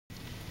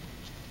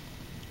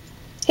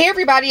Hey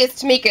everybody,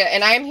 it's Tamika,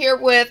 and I am here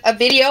with a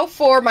video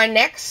for my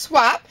next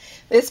swap.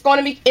 It's going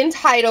to be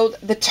entitled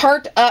the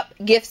Turned Up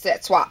Gift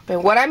Set Swap.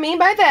 And what I mean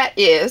by that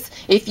is,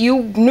 if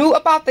you knew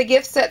about the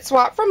gift set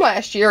swap from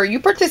last year, or you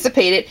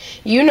participated,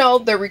 you know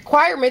the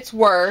requirements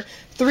were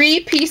 3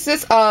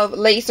 pieces of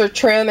lace or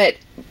trim at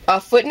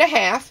 1.5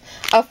 feet,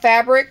 a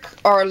fabric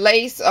or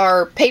lace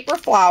or paper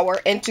flower,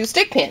 and 2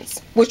 stick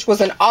pins, which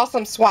was an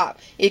awesome swap.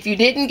 If you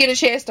didn't get a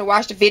chance to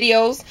watch the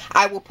videos,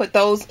 I will put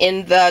those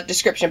in the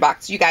description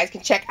box. You guys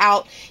can check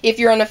out if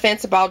you're on the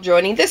fence about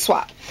joining this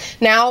swap.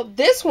 Now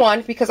this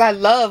one, because I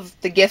love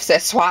the gift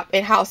set swap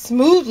and how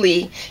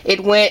smoothly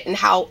it went and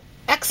how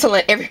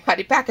excellent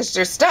everybody packaged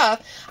their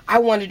stuff, I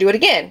wanted to do it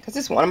again because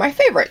it's one of my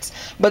favorites.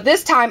 But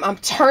this time I'm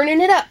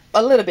turning it up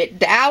a little bit,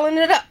 dialing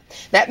it up.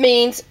 That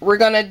means we're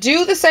gonna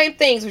do the same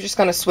things, we're just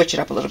gonna switch it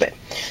up a little bit.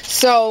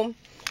 So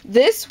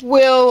this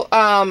will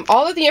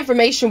all of the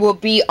information will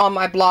be on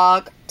my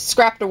blog,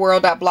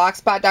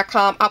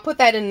 scrapdaworld.blogspot.com. I'll put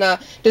that in the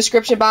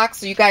description box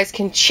so you guys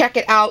can check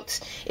it out.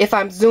 If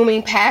I'm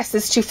zooming past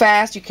this too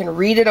fast, you can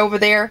read it over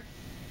there.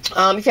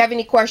 If you have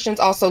any questions,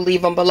 also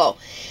leave them below.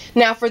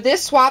 Now for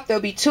this swap,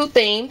 there'll be 2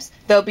 themes.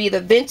 There'll be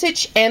the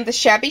vintage and the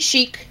shabby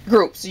chic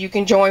group, so you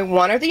can join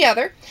one or the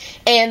other,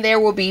 and there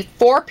will be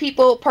 4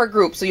 people per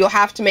group, so you'll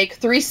have to make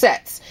 3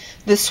 sets.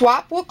 The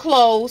swap will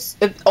close,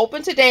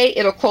 open today,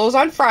 it'll close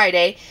on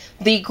Friday.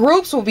 The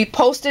groups will be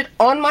posted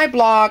on my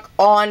blog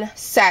on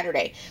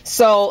Saturday,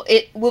 so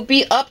it will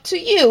be up to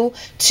you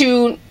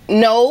to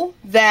know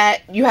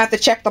that you have to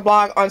check the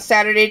blog on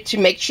Saturday to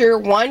make sure,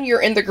 1,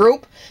 you're in the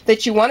group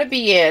that you want to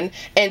be in,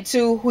 and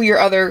 2, who your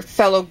other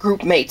fellow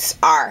group mates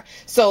are.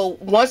 So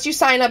once you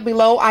sign up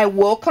below, I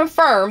will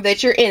confirm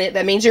that you're in it.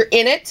 That means you're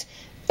in it,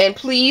 and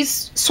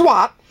please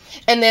swap.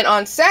 And then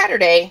on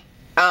Saturday,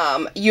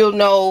 you'll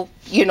know,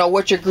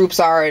 what your groups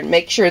are, and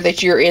make sure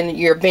that you're in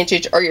your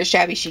vintage or your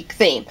shabby chic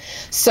theme.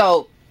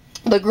 So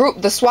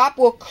the swap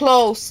will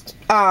close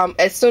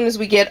as soon as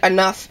we get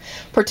enough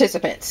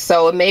participants.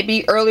 So it may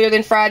be earlier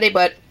than Friday,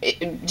 but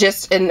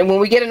and when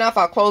we get enough,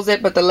 I'll close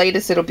it, but the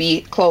latest it'll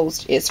be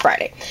closed is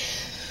Friday.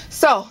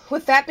 So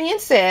with that being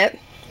said,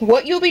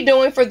 what you'll be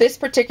doing for this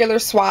particular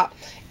swap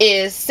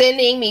is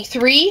sending me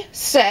 3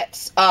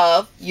 sets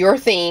of your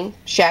theme,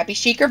 shabby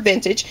chic or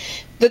vintage,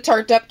 the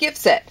turned up gift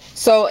set.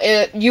 So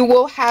you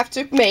will have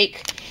to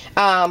make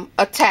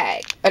a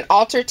tag, an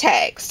alter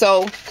tag.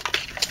 So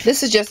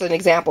this is just an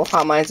example of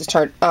how mine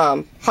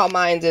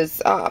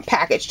is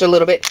packaged a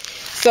little bit.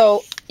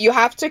 So you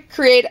have to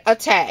create a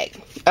tag.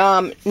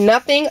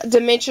 Nothing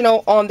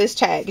dimensional on this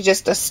tag,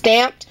 just a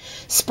stamped,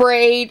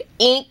 sprayed,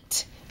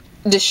 inked,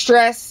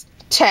 distressed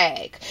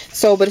tag.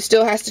 So, but it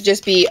still has to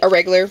just be a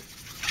regular,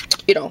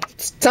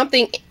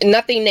 something,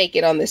 nothing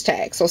naked on this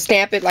tag. So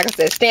stamp it, like I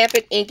said, stamp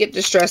it, ink it,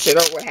 distress it,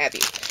 or what have you.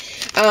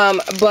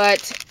 But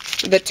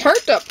the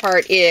turned up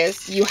part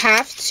is you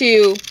have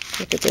to,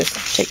 look at this,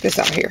 check this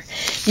out here.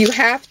 You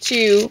have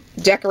to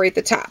decorate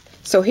the top.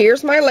 So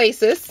here's my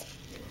laces.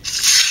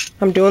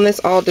 I'm doing this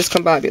all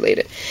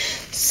discombobulated.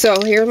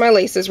 So here's my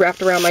laces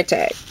wrapped around my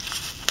tag.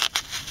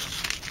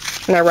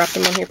 And I wrapped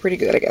them on here pretty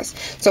good, I guess.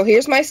 So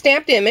here's my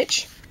stamped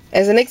image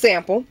as an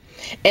example.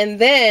 And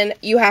then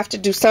you have to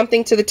do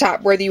something to the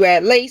top, whether you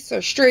add lace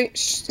or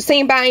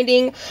seam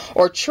binding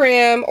or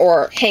trim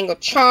or hang a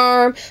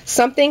charm.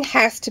 Something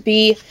has to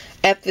be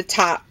at the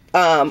top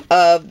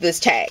of this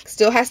tag.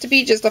 Still has to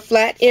be just a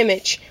flat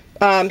image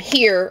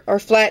here, or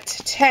flat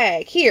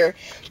tag here,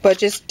 but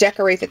just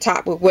decorate the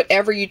top with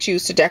whatever you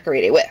choose to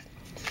decorate it with.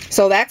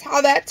 So that's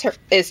how that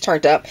is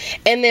turned up.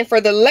 And then for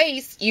the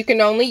lace, you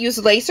can only use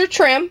lace or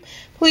trim.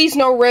 Please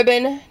no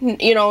ribbon,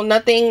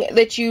 nothing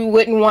that you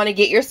wouldn't want to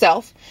get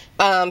yourself.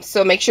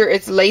 So make sure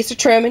it's lace or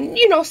trim, and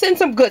send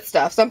some good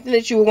stuff, something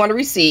that you would want to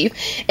receive.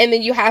 And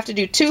then you have to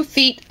do 2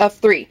 feet of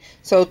 3.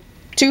 So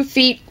 2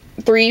 feet,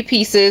 3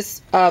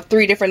 pieces of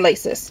 3 different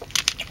laces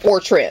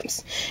or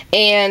trims.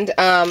 And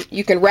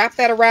you can wrap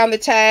that around the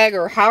tag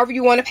or however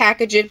you want to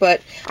package it,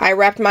 but I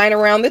wrapped mine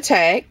around the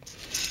tag.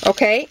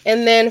 Okay,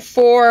 and then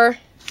for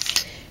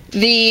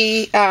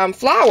the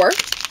flower,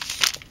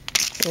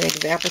 an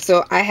example,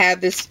 so I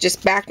have this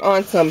just backed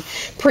on some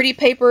pretty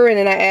paper, and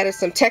then I added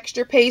some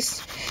texture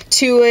paste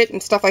to it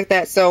and stuff like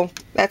that, so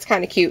that's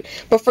kind of cute.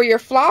 But for your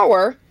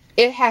flower,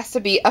 it has to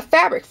be a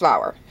fabric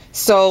flower,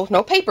 so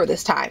no paper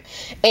this time.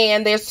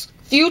 And there's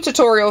few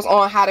tutorials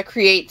on how to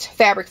create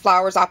fabric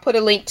flowers. I'll put a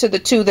link to the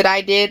 2 that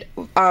I did,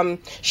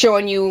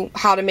 showing you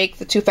how to make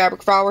the 2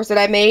 fabric flowers that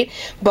I made.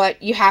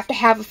 But you have to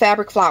have a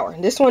fabric flower.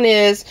 This one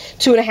is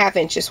 2.5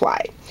 inches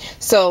wide.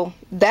 So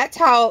that's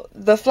how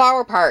the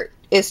flower part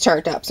is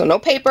turned up. So no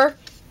paper,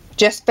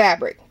 just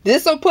fabric.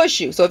 This will push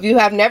you. So if you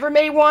have never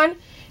made one,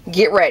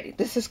 get ready.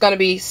 This is going to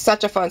be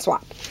such a fun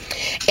swap.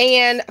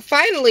 And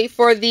finally,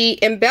 for the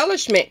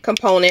embellishment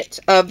component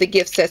of the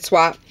gift set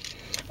swap,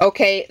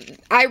 okay,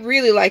 I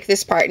really like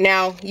this part.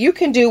 Now, you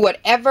can do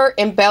whatever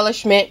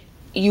embellishment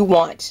you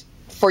want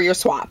for your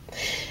swap.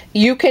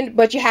 You can,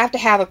 but you have to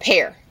have a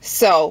pair.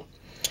 So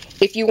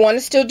If you want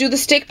to still do the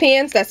stick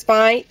pins, that's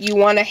fine. You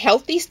want a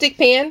healthy stick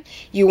pin.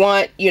 You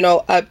want, you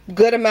know, a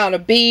good amount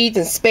of beads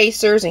and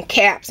spacers and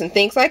caps and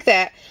things like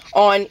that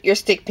on your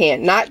stick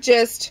pin. Not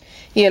just,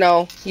 you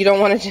know, you don't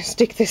want to just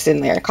stick this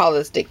in there and call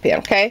it a stick pin,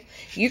 okay?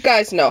 You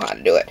guys know how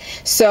to do it.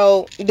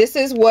 So this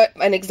is what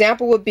an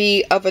example would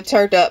be of a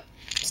turned up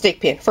stick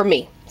pin for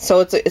me.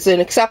 So it's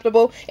an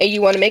acceptable, and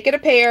you want to make it a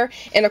pair,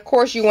 and of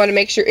course you want to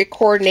make sure it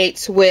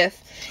coordinates with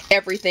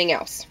everything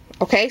else.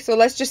 Okay, so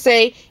let's just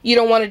say you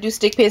don't want to do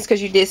stick pins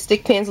because you did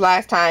stick pins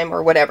last time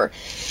or whatever.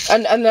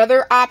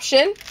 Another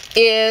option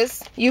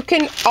is you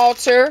can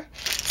alter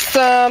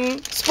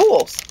some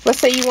spools. Let's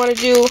say you want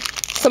to do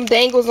some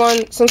dangles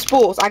on some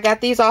spools. I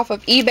got these off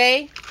of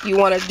eBay. You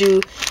want to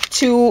do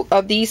 2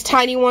 of these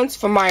tiny ones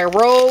for my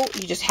roll.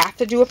 You just have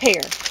to do a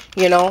pair.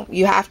 You know,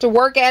 you have to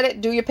work at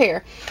it, do your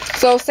pair.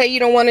 So say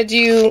you don't want to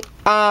do,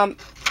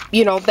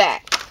 you know,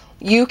 that.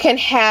 You can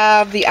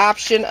have the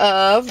option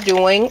of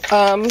doing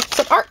some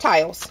art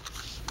tiles.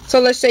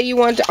 So let's say you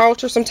wanted to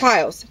alter some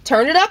tiles.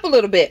 Turn it up a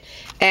little bit.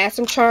 Add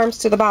some charms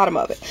to the bottom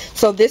of it.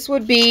 So this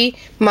would be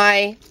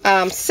my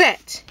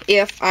set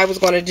if I was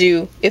going to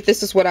do, if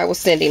this is what I was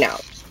sending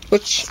out.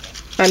 Which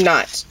I'm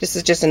not. This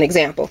is just an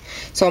example.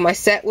 So my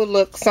set would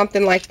look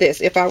something like this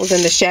if I was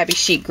in the Shabby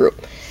Chic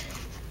group.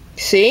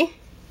 See?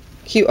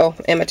 Oh,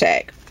 Emma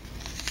tag.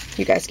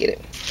 You guys get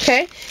it.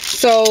 Okay,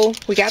 so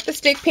we got the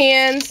stick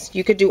pins.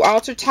 You could do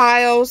altar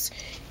tiles.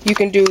 You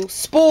can do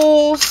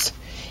spools.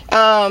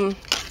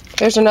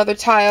 There's another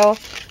tile.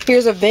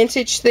 Here's a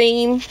vintage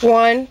theme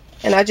one,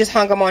 and I just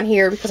hung them on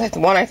here because I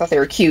thought they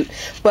were cute.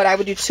 But I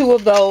would do 2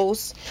 of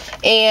those,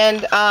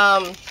 and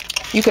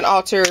you can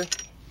alter.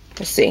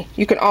 Let's see.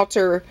 You can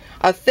alter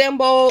a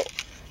thimble.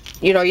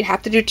 You know, you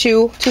have to do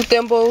two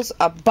thimbles,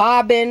 a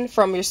bobbin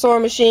from your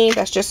sewing machine.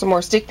 That's just some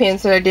more stick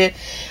pins that I did.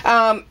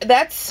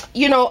 That's,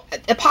 you know,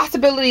 the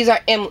possibilities are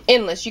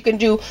endless. You can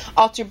do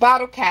alter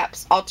bottle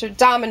caps, alter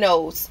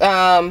dominoes.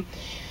 Anyway,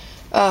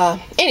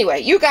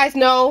 you guys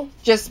know,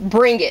 just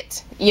bring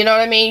it. You know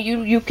what I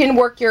mean? You can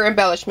work your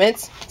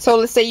embellishments. So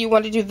let's say you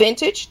want to do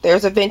vintage.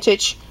 There's a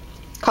vintage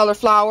color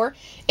flower.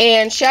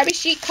 And Shabby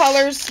Chic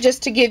colors,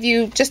 just to give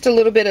you just a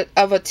little bit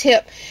of a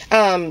tip,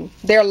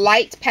 they're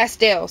light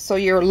pastels. So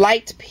your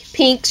light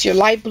pinks, your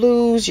light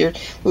blues, your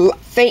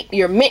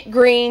mint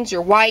greens,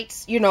 your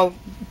whites, you know,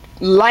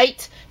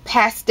 light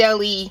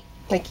pastel-y,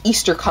 like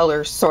Easter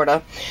colors, sort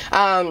of.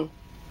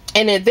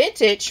 And then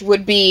vintage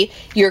would be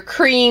your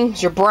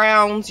creams, your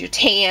browns, your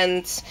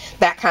tans,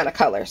 that kind of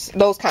colors,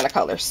 those kind of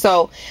colors.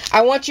 So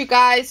I want you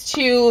guys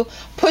to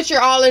put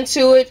your all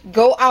into it.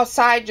 Go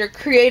outside your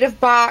creative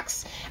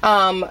box.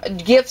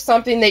 Give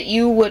something that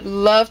you would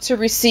love to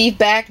receive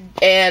back,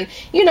 and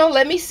you know,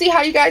 let me see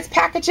how you guys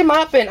package them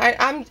up. And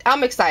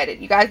I'm excited.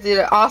 You guys did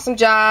an awesome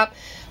job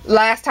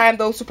last time.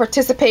 Those who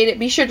participated,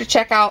 be sure to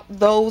check out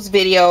those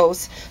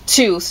videos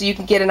too, so you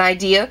can get an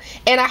idea,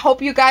 and I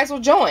hope you guys will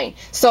join.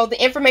 So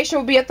the information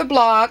will be at the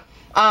blog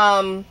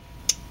on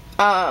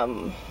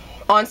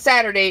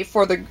Saturday.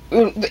 For the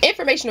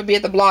information will be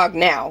at the blog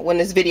now when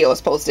this video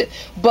is posted,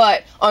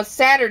 but on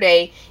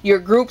Saturday your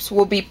groups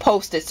will be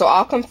posted. So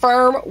I'll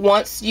confirm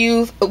once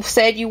you've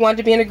said you want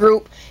to be in a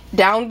group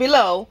down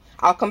below.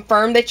 I'll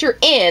confirm that you're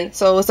in,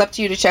 so it's up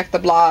to you to check the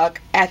blog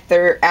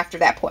after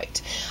that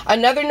point.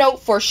 Another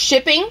note for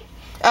shipping,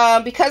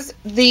 because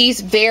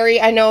these vary.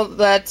 I know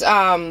that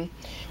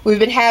we've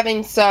been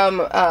having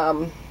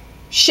some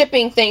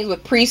shipping things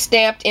with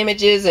pre-stamped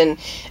images and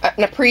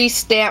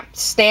pre-stamped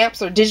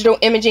stamps or digital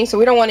imaging, so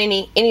we don't want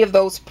any of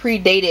those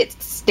pre-dated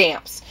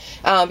stamps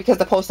because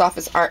the post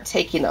office aren't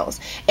taking those.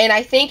 And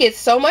I think it's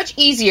so much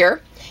easier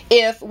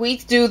if we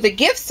do the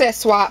gift set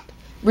swap,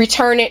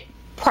 return it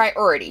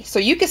priority. So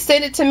you can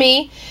send it to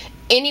me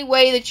any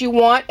way that you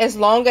want, as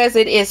long as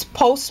it is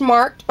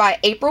postmarked by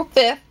April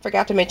 5th.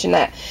 Forgot to mention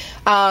that.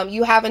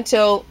 You have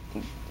until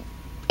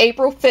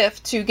April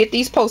 5th to get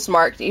these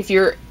postmarked if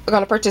you're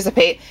going to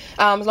participate.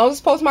 As long as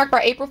it's postmarked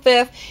by April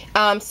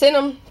 5th, send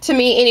them to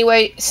me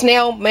anyway,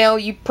 snail mail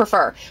you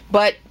prefer.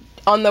 But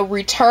on the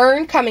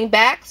return coming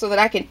back, so that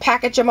I can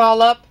package them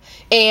all up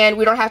and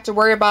we don't have to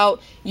worry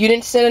about you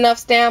didn't send enough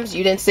stamps,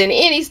 you didn't send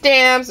any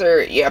stamps,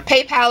 or you're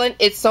PayPaling.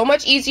 It's so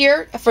much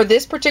easier for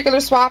this particular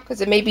swap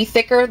because it may be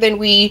thicker than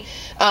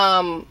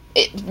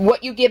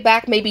what you get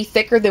back may be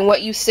thicker than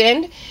what you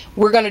send.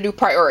 We're going to do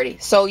priority.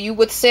 So you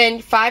would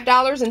send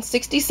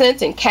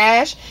 $5.60 in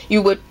cash.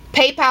 You would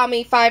PayPal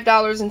me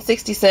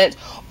 $5.60,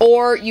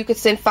 or you could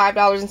send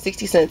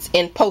 $5.60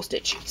 in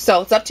postage.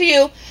 So it's up to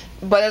you,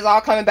 but it's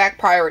all coming back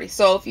priority.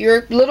 So if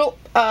you're a little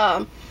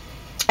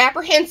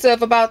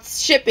apprehensive about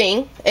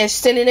shipping and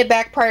sending it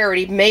back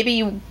priority, maybe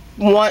you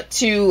want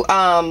to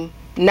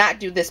not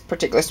do this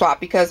particular swap,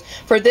 because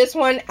for this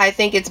one I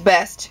think it's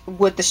best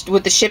with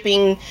the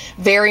shipping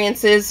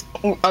variances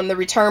on the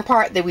return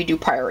part that we do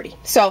priority.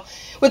 So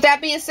with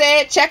that being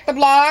said, check the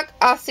blog.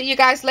 I'll see you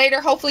guys later.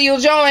 Hopefully you'll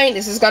join.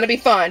 This is going to be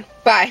fun.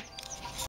 Bye.